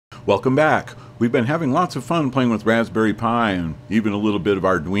Welcome back. We've been having lots of fun playing with Raspberry Pi and even a little bit of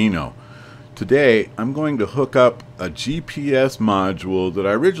Arduino. Today I'm going to hook up a GPS module that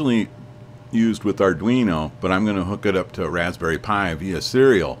I originally used with Arduino, but I'm going to hook it up to a Raspberry Pi via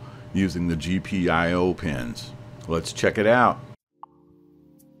serial using the GPIO pins. Let's check it out.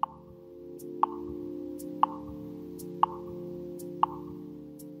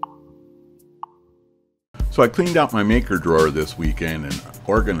 So I cleaned out my maker drawer this weekend and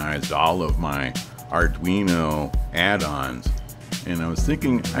organized all of my Arduino add-ons, and I was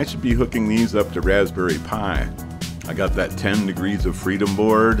thinking I should be hooking these up to Raspberry Pi. I got that 10 degrees of freedom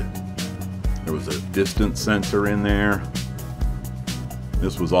board. There was a distance sensor in there.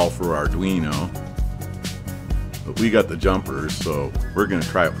 This was all for Arduino, but we got the jumpers, so we're going to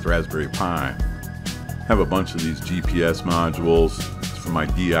try it with Raspberry Pi. I have a bunch of these GPS modules. It's from my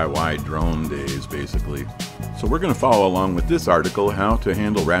DIY drone days, basically. So we're going to follow along with this article, how to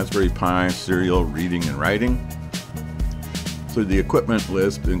handle Raspberry Pi serial reading and writing. So the equipment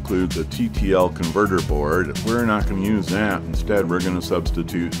list includes a TTL converter board. We're not going to use that. Instead, we're going to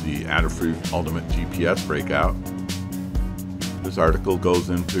substitute the Adafruit Ultimate GPS Breakout. This article goes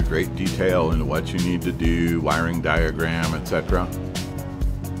into great detail into what you need to do, wiring diagram, etc.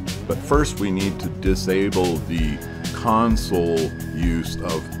 But first we need to disable the console use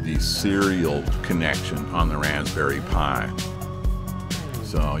of the serial connection on the Raspberry Pi.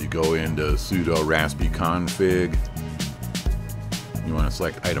 So you go into sudo raspi config. You want to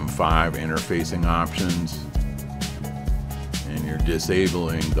select item 5, interfacing options, and you're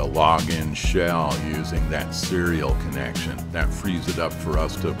disabling the login shell using that serial connection. That frees it up for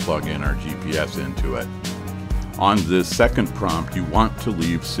us to plug in our GPS into it. On this second prompt, you want to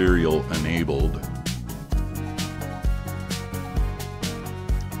leave serial enabled.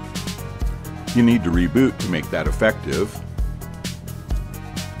 You need to reboot to make that effective.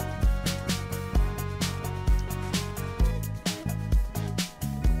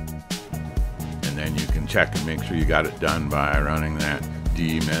 And then you can check and make sure you got it done by running that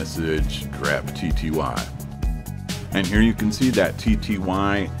dmessage grep tty. And here you can see that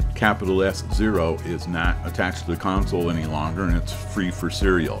tty capital S0 is not attached to the console any longer, and it's free for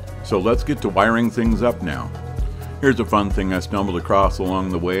serial. So let's get to wiring things up now. Here's a fun thing I stumbled across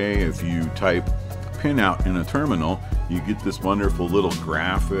along the way. If you type pinout in a terminal, you get this wonderful little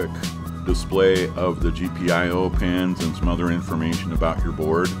graphic display of the GPIO pins and some other information about your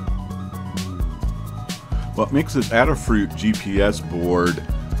board. What makes this Adafruit GPS board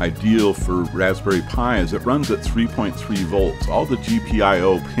ideal for Raspberry Pi is it runs at 3.3 volts. All the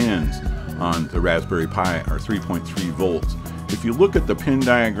GPIO pins on the Raspberry Pi are 3.3 volts. If you look at the pin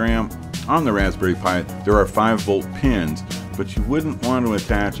diagram on the Raspberry Pi, there are 5-volt pins, but you wouldn't want to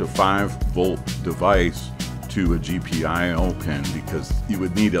attach a 5-volt device to a GPIO pin because you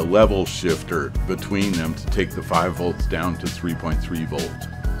would need a level shifter between them to take the 5 volts down to 3.3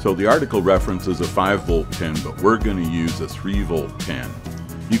 volts. So the article references a 5-volt pin, but we're going to use a 3-volt pin.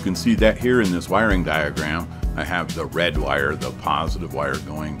 You can see that here in this wiring diagram. I have the red wire, the positive wire,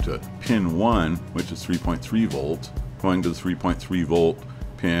 going to pin 1, which is 3.3 volts, going to the 3.3 volt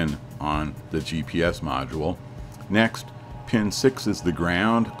pin on the GPS module. Next, pin 6 is the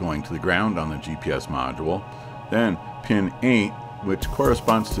ground, going to the ground on the GPS module. Then pin 8, which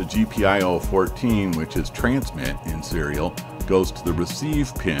corresponds to GPIO 14, which is transmit in serial, goes to the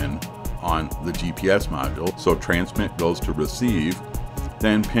receive pin on the GPS module. So transmit goes to receive.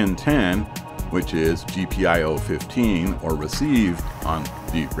 Then pin 10, which is GPIO 15 or receive on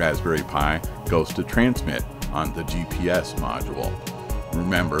the Raspberry Pi, goes to transmit on the GPS module.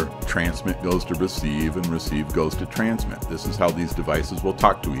 Remember, transmit goes to receive and receive goes to transmit. This is how these devices will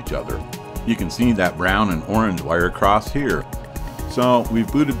talk to each other. You can see that brown and orange wire cross here. So we've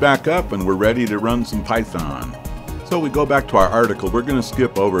booted back up and we're ready to run some Python. So we go back to our article. We're going to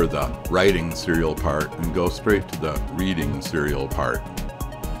skip over the writing serial part and go straight to the reading serial part.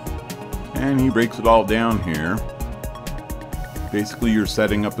 And he breaks it all down here. Basically, you're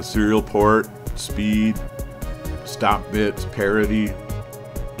setting up a serial port, speed, stop bits, parity.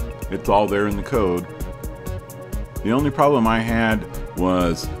 It's all there in the code. The only problem I had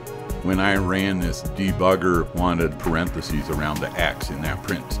was when I ran this debugger wanted parentheses around the X in that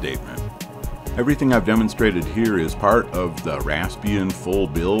print statement. Everything I've demonstrated here is part of the Raspbian full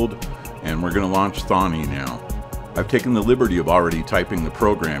build, and we're going to launch Thonny now. I've taken the liberty of already typing the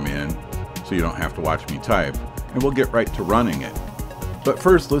program in, so you don't have to watch me type, and we'll get right to running it. But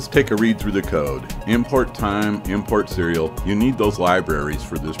first, let's take a read through the code. Import time, import serial. You need those libraries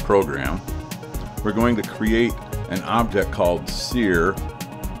for this program. We're going to create an object called ser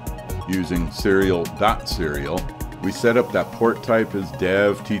using serial.serial. We set up that port type as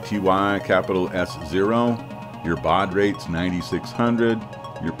dev TTY capital S0. Your baud rate's 9600.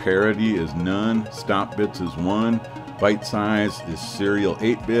 Your parity is none. Stop bits is 1. Byte size is serial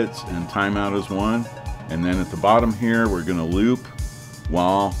 8 bits, and timeout is 1. And then at the bottom here, we're going to loop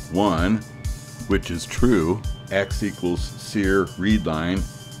while 1, which is true. X equals ser readline.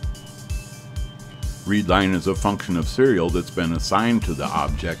 Readline is a function of serial that's been assigned to the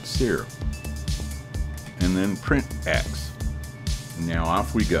object ser. And then print X. Now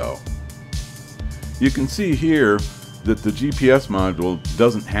off we go. You can see here that the GPS module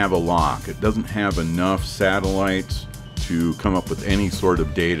doesn't have a lock. It doesn't have enough satellites to come up with any sort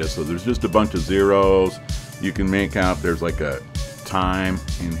of data. So there's just a bunch of zeros. You can make out there's like a time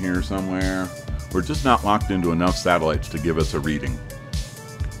in here somewhere. We're just not locked into enough satellites to give us a reading.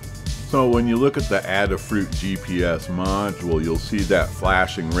 So when you look at the Adafruit GPS module, you'll see that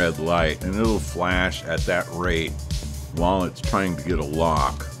flashing red light, and it'll flash at that rate while it's trying to get a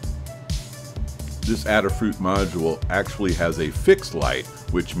lock. This Adafruit module actually has a fixed light,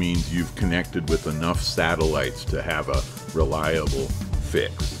 which means you've connected with enough satellites to have a reliable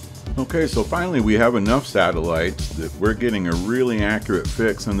fix. Okay, so finally we have enough satellites that we're getting a really accurate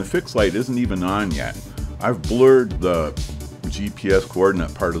fix, and the fixed light isn't even on yet. I've blurred the GPS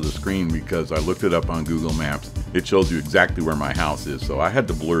coordinate part of the screen because I looked it up on Google Maps. It shows you exactly where my house is, so I had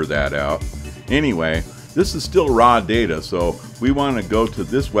to blur that out. Anyway, this is still raw data, so we want to go to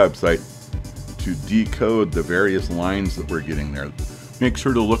this website to decode the various lines that we're getting there. Make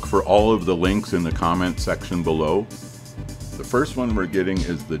sure to look for all of the links in the comment section below. The first one we're getting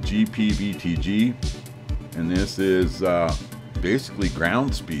is the GPVTG, and this is basically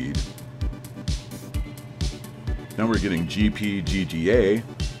ground speed. Then we're getting GPGGA,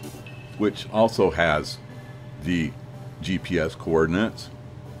 which also has the GPS coordinates.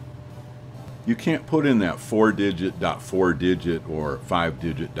 You can't put in that 4-digit .4 digit or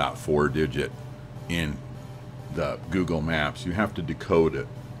 5-digit .4 digit in the Google Maps. You have to decode it.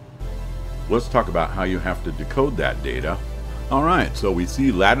 Let's talk about how you have to decode that data. All right, so we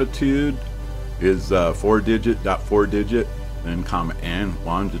see latitude is 4-digit .4 digit, then comma N.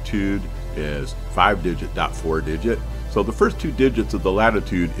 Longitude is 5-digit .4 digit. So the first 2 digits of the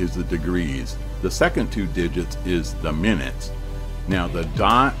latitude is the degrees. The second 2 digits is the minutes. Now the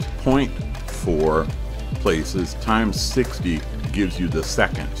 .4 places times 60 gives you the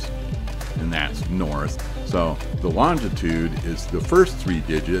seconds, and that's north. So the longitude is the first 3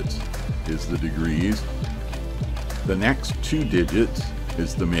 digits is the degrees. The next 2 digits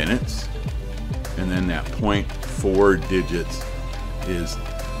is the minutes, and then that 0.4 digits is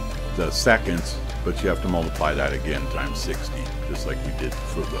the seconds, but you have to multiply that again times 60, just like we did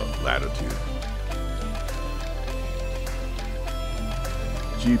for the latitude.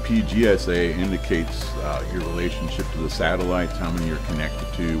 GPGSA indicates your relationship to the satellites, how many you're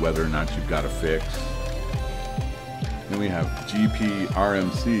connected to, whether or not you've got a fix. Then we have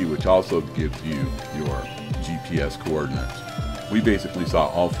GPRMC, which also gives you your GPS coordinates. We basically saw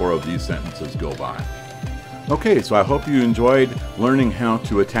all 4 of these sentences go by. Okay, so I hope you enjoyed learning how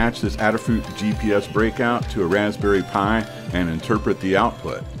to attach this Adafruit GPS Breakout to a Raspberry Pi and interpret the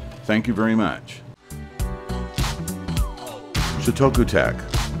output. Thank you very much. Shotoku Tech,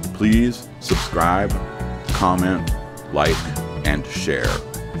 please subscribe, comment, like, and share.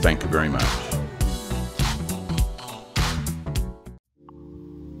 Thank you very much.